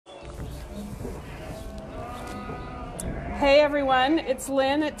Hey everyone, it's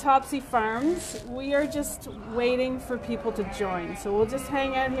Lynn at Topsy Farms. We are just waiting for people to join. So we'll just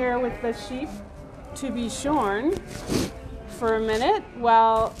hang out here with the sheep to be shorn for a minute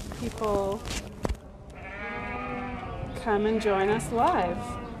while people come and join us live.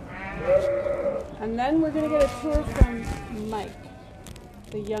 And then we're going to get a tour from Mike,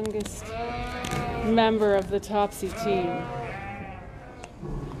 the youngest member of the Topsy team.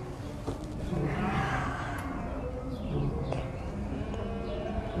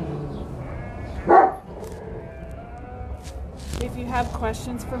 If you have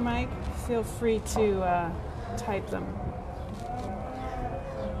questions for Mike, feel free to type them.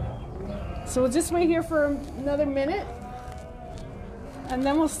 So we'll just wait here for another minute, and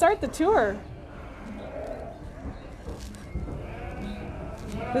then we'll start the tour.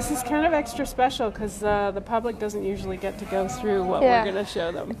 This is kind of extra special because the public doesn't usually get to go through what we're going to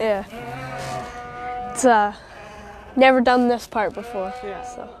show them. Yeah. It's never done this part before,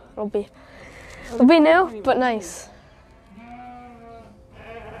 so it'll be new, but nice.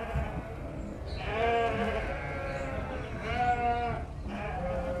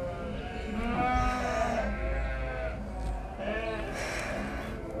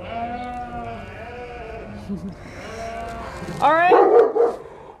 All right.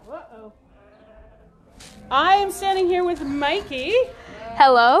 Uh-oh. I am standing here with Mikey.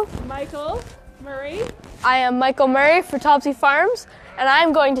 Hello. Michael Murray. I am Michael Murray for Topsy Farms, and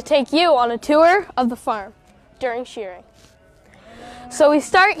I'm going to take you on a tour of the farm during shearing. So we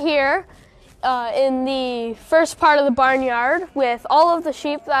start here in the first part of the barnyard with all of the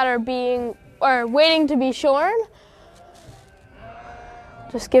sheep that are waiting to be shorn.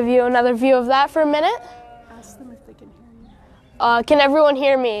 Just give you another view of that for a minute. Ask them if they can hear you. Can everyone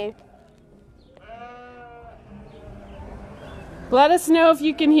hear me? Let us know if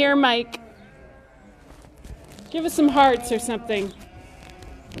you can hear Mike. Give us some hearts or something.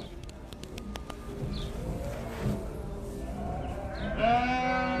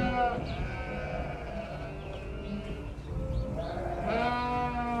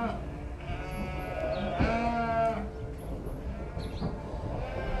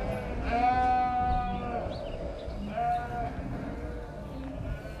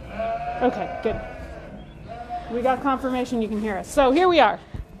 Okay, good. We got confirmation you can hear us. So here we are.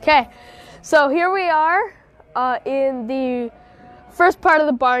 Okay, so here we are in the first part of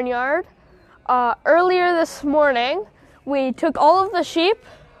the barnyard. Earlier this morning, we took all of the sheep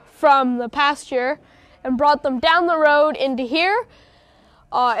from the pasture and brought them down the road into here.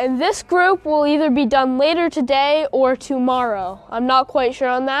 And this group will either be done later today or tomorrow. I'm not quite sure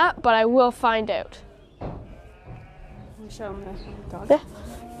on that, but I will find out. We show them the dog. Yeah.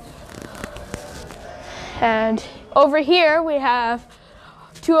 And over here we have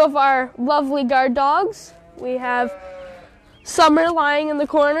two of our lovely guard dogs. We have Summer lying in the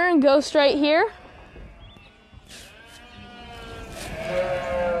corner and Ghost right here.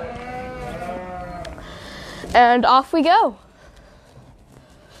 And off we go.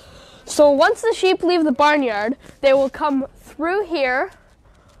 So once the sheep leave the barnyard, they will come through here,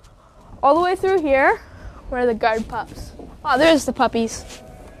 all the way through here, where are the guard pups. Oh, there's the puppies.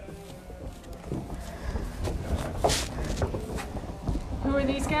 Who are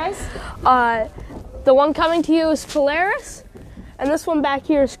these guys? The one coming to you is Polaris, and this one back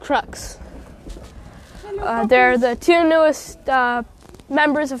here is Crux. They're the two newest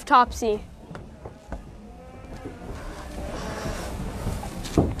members of Topsy.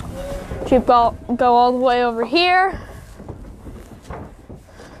 Sheep go all the way over here.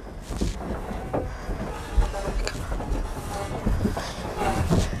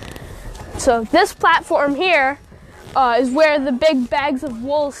 So this platform here is where the big bags of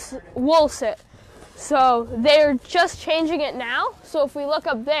wool sit. So they're just changing it now. So if we look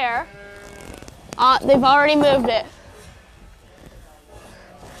up there, they've already moved it.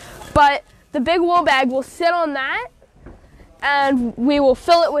 But the big wool bag will sit on that, and we will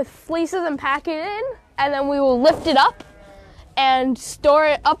fill it with fleeces and pack it in, and then we will lift it up and store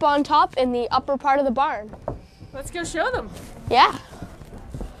it up on top in the upper part of the barn. Let's go show them. Yeah.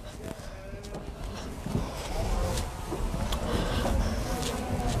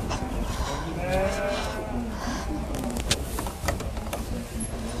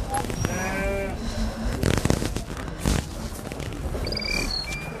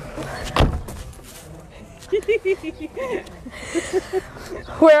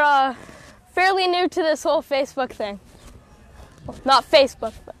 We're fairly new to this whole Facebook thing. Well, not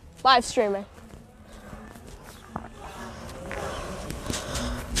Facebook, but live streaming.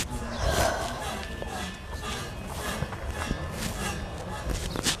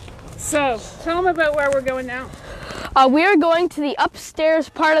 So, tell them about where we're going now. We are going to the upstairs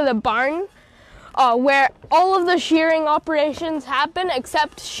part of the barn where all of the shearing operations happen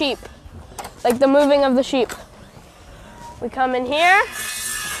except sheep, like the moving of the sheep. We come in here.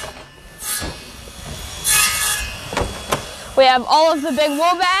 We have all of the big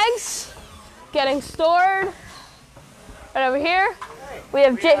wool bags getting stored right over here. We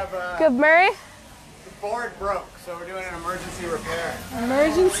have Jacob Murray. The board broke, so we're doing an emergency repair.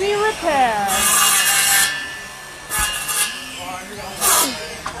 Emergency repair.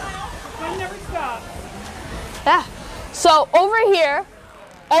 One never stops. Yeah. So over here,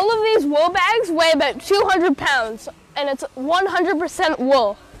 all of these wool bags weigh about 200 pounds, and it's 100%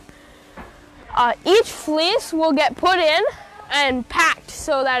 wool. Each fleece will get put in and packed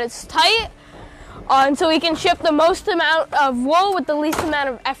so that it's tight, and so we can ship the most amount of wool with the least amount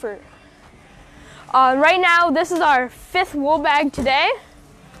of effort. Right now, this is our 5th wool bag today.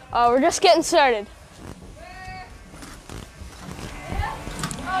 We're just getting started.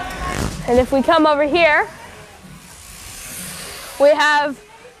 And if we come over here, we have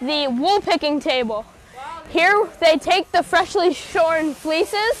the wool picking table. Here they take the freshly shorn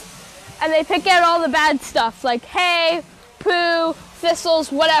fleeces and they pick out all the bad stuff like hay, poo,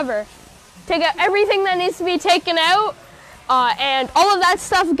 thistles, whatever. Take out everything that needs to be taken out, and all of that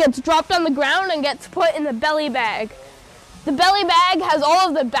stuff gets dropped on the ground and gets put in the belly bag. The belly bag has all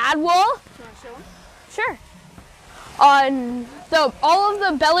of the bad wool. You want to show them? Sure. So all of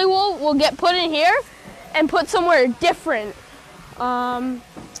the belly wool will get put in here and put somewhere different. So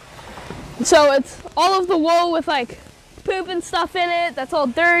it's all of the wool with like poop and stuff in it that's all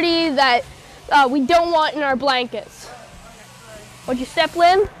dirty that we don't want in our blankets. Would you step,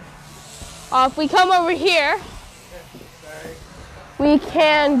 Lynn? If we come over here, we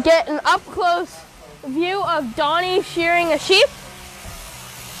can get an up-close view of Donnie shearing a sheep.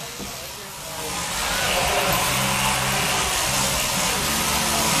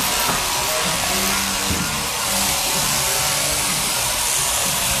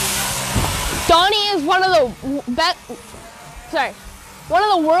 Donnie is one of the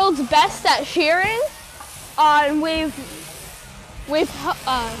world's best at shearing. And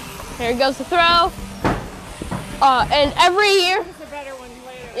here goes the throw. And every year,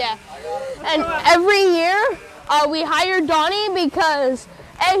 yeah. And every year, we hire Donnie because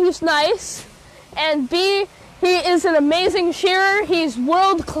A, he's nice, and B, he is an amazing shearer. He's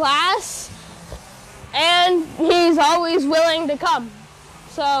world class, and he's always willing to come.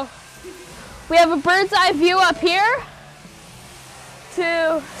 So we have a bird's eye view up here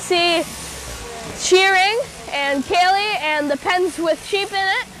to see shearing and Kaylee and the pens with sheep in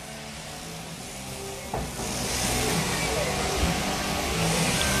it.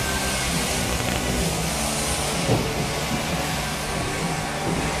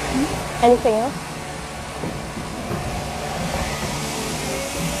 Anything else?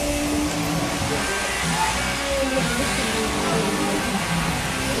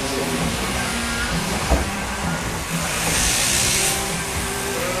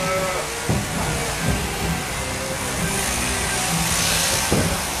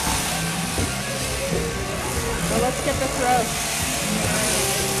 Well, let's get the throw.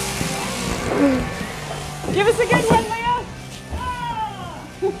 Give us a good one, Leah.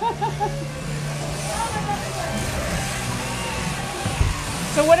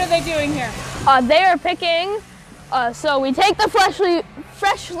 So what are they doing here? They are picking, so we take the freshly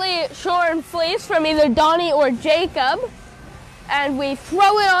shorn fleece from either Donnie or Jacob, and we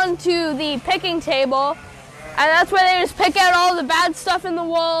throw it onto the picking table, and that's where they just pick out all the bad stuff in the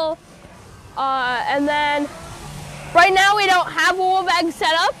wool. And then, right now we don't have a wool bag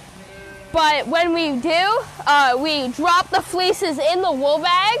set up, but when we do, we drop the fleeces in the wool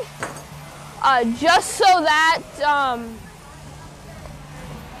bag, just so that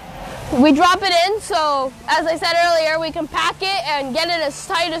we drop it in, so as I said earlier, we can pack it and get it as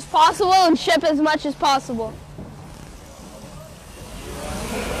tight as possible and ship as much as possible.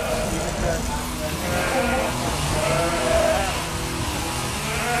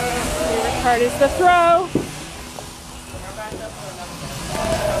 Favorite part is the throw.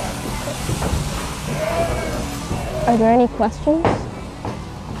 Are there any questions?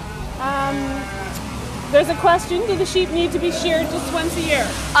 There's a question. Do the sheep need to be sheared just once a year?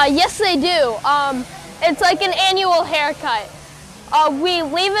 Yes, they do. It's like an annual haircut. We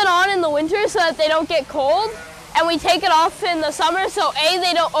leave it on in the winter so that they don't get cold, and we take it off in the summer so A,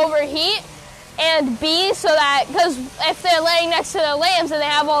 they don't overheat, and B, so that, because if they're laying next to their lambs and they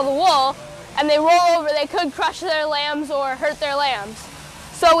have all the wool, and they roll over, they could crush their lambs or hurt their lambs.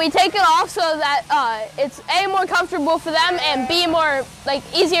 So we take it off so that it's A, more comfortable for them, and B, more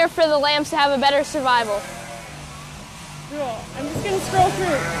easier for the lambs to have a better survival. Cool. I'm just going to scroll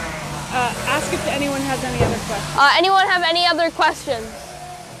through. Ask if anyone has any other questions. Anyone have any other questions?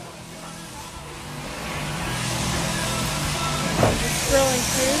 Just scrolling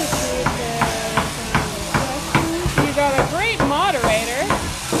through to see if there's any questions. You got a great moderator.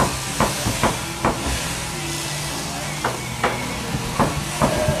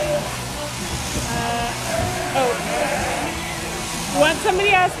 Somebody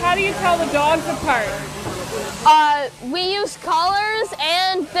asked, how do you tell the dogs apart? We use collars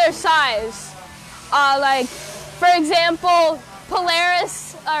and their size. Like, for example,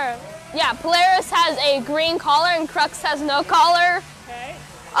 Polaris has a green collar and Crux has no collar. Okay.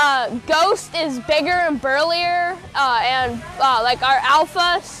 Ghost is bigger and burlier, and like our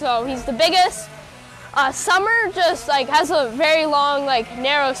alpha, so he's the biggest. Summer just like has a very long, like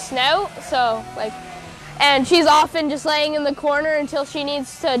narrow snout, so like. And she's often just laying in the corner until she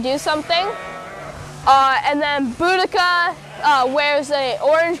needs to do something. And then Boudica wears an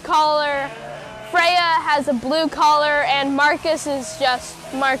orange collar, Freya has a blue collar, and Marcus is just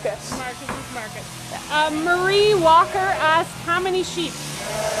Marcus. Marcus is Marcus. Yeah. Marie Walker asked, how many sheep?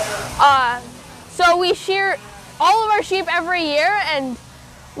 So we shear all of our sheep every year, and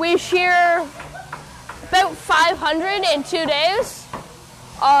we shear about 500 in 2 days.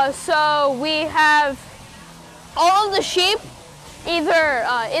 So we have all of the sheep either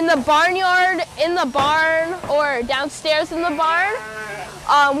in the barnyard, in the barn, or downstairs in the barn.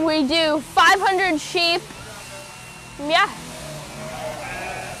 We do 500 sheep. Yeah.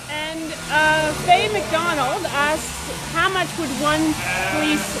 And Faye McDonald asked, how much would one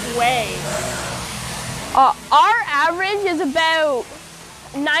fleece weigh? Our average is about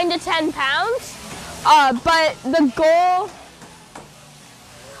 9 to 10 pounds, but the goal,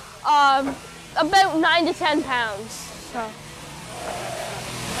 about 9 to 10 pounds. So.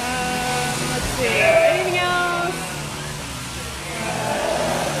 Let's see, anything else?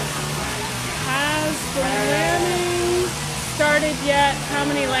 Has the lambing started yet? How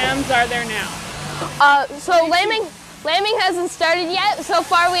many lambs are there now? So lambing hasn't started yet. So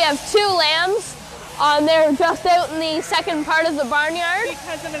far we have 2 lambs. They're just out in the second part of the barnyard.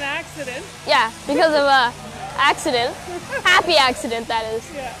 Because of an accident. Yeah, because of a accident. Happy accident, that is.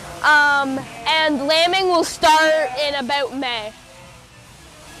 Yeah. And lambing will start in about May.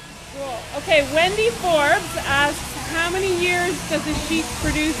 Cool. Okay, Wendy Forbes asks, how many years does a sheep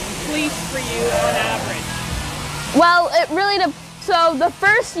produce fleece for you on average? Well, it really so the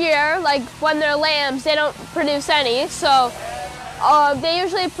first year, like when they're lambs, they don't produce any. So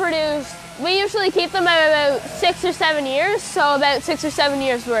we usually keep them at about 6 or 7 years, so about 6 or 7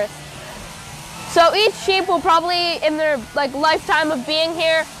 years worth. So each sheep will probably, in their like lifetime of being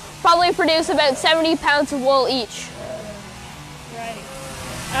here, probably produce about 70 pounds of wool each. Right.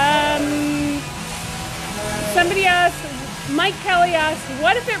 Somebody asked, Mike Kelly asked,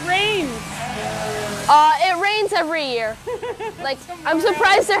 what if it rains? It rains every year. Like, I'm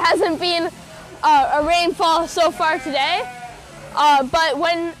surprised there hasn't been a rainfall so far today. But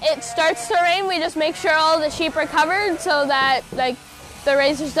when it starts to rain, we just make sure all the sheep are covered so that like the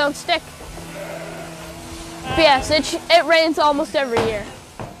razors don't stick. But yes, it rains almost every year.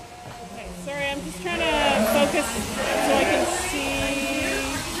 Okay, sorry, I'm just trying to focus so I can see.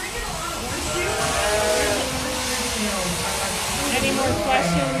 Any more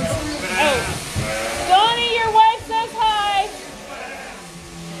questions? Oh, Donnie, your wife says hi.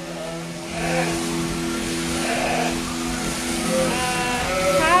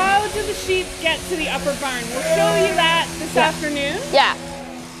 How do the sheep get to the upper barn? We'll show you that this afternoon. Yeah.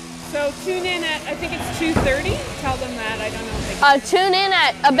 So tune in at, I think it's 2:30. Tell them that, I don't know if they can. Tune in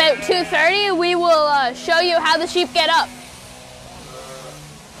at about 2:30. We will show you how the sheep get up.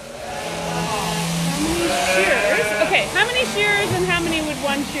 How many shearers? Okay, how many shearers and how many would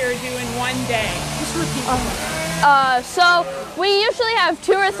one shearer do in one day? Just repeat. So we usually have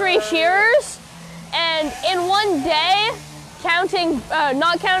 2 or 3 shearers, and in one day,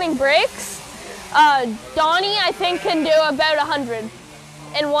 not counting breaks, Donnie I think can do about 100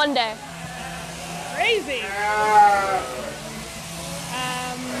 in one day. Crazy.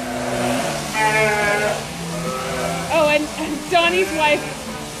 And Donnie's wife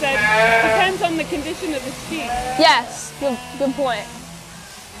said depends on the condition of the sheep. Yes, good point.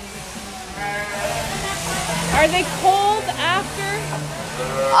 Are they cold after?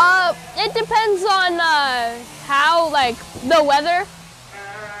 It depends on how, like, the weather.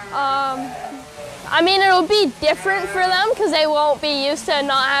 I mean, it'll be different for them because they won't be used to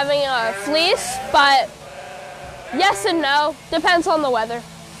not having a fleece, but yes and no, depends on the weather.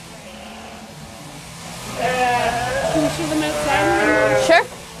 Can we show them outside? Sure.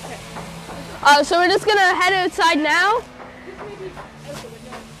 Okay. So we're just gonna head outside now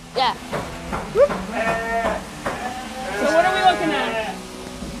Yeah. So what are we looking at?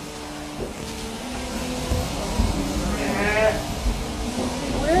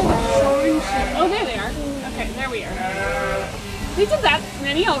 Where are the shoring sheep? Oh, there they are. Okay, there we are. They did that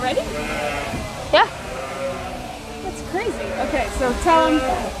many already? Yeah. That's crazy. Okay, so tell them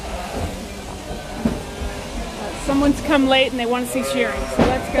someone's come late and they want to see shearing. So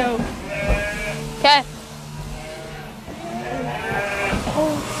let's go. Okay.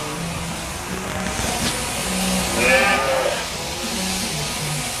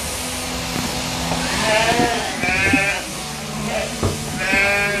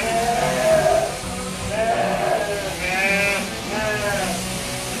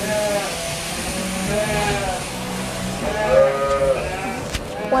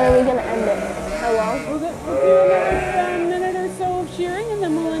 When are we going to end it? How long? We'll do another minute or so of shearing and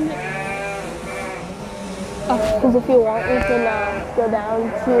then we'll end it. Because if you want, we can go down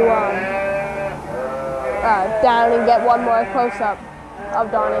to down and get one more close-up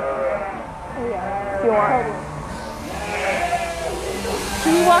of Donnie. Yeah, if you want.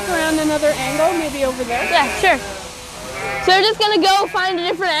 Should we walk around another angle, maybe over there? Yeah, sure. So we're just gonna go find a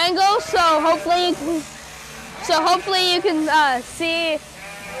different angle. So hopefully you can see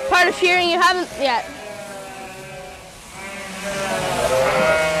part of shearing you haven't yet.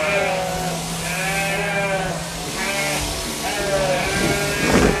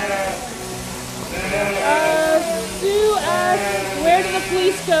 Sue asked, where do the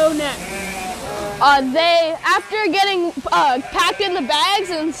police go next? They, after getting packed in the bags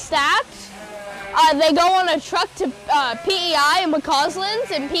and stacked, they go on a truck to PEI and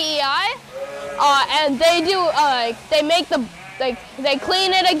McCausland's in PEI, and they do they make the they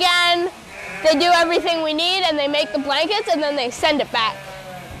clean it again. They do everything we need, and they make the blankets, and then they send it back.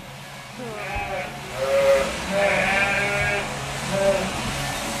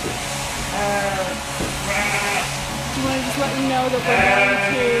 Do you want to just let me know that we're going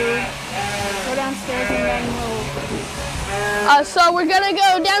to go downstairs and then we'll... So we're gonna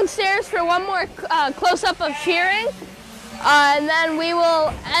go downstairs for one more close-up of shearing, and then we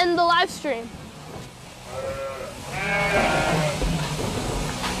will end the live stream.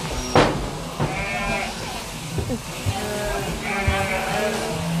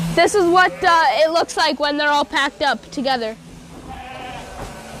 This is what it looks like when they're all packed up together.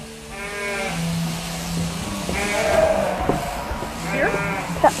 Here?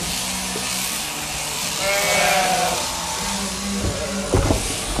 Yeah.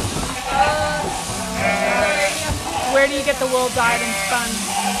 Where do you get the wool dyed and spun?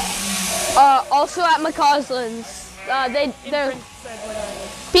 Also at McCausland's. They're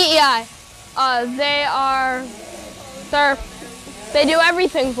PEI. They do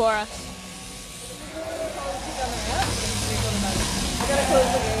everything for us.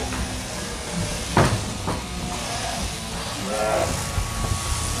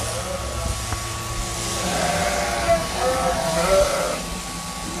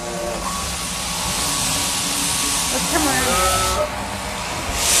 Let's come around.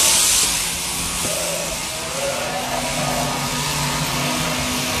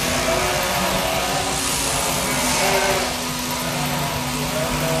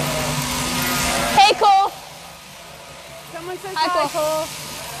 Hey, Cole. Someone says Hi, hi, Cole. Cole.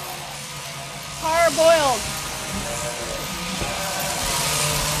 Parboiled.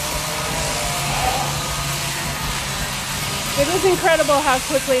 It is incredible how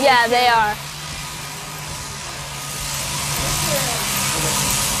quickly Yeah, they are.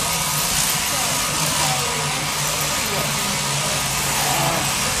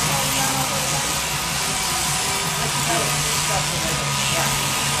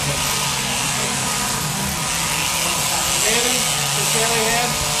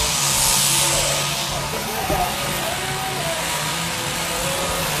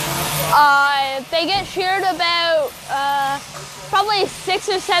 They get sheared about probably 6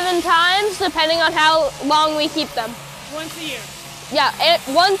 or 7 times, depending on how long we keep them. once a year. Yeah,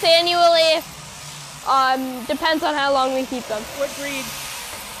 once annually. Depends on how long we keep them. What breed?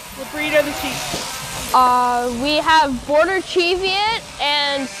 What breed are the sheep? We have Border Cheviot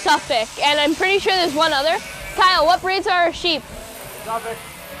and Suffolk, and I'm pretty sure there's one other. Kyle, what breeds are our sheep? Suffolk,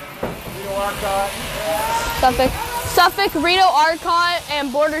 Rito Arcot. Suffolk, Rito Arcot,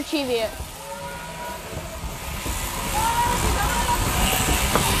 and Border Cheviot.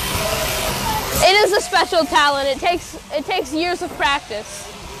 It is a special talent. It takes years of practice.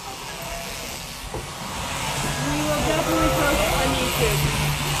 We will definitely post on YouTube.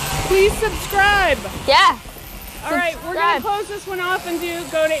 Please subscribe. Yeah. All right, we're going to close this one off and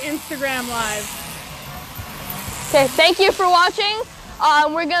go to Instagram Live. Okay, thank you for watching.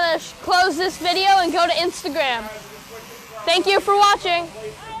 We're gonna close this video and go to Instagram. Thank you for watching.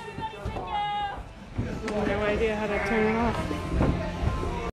 No idea how to turn it off.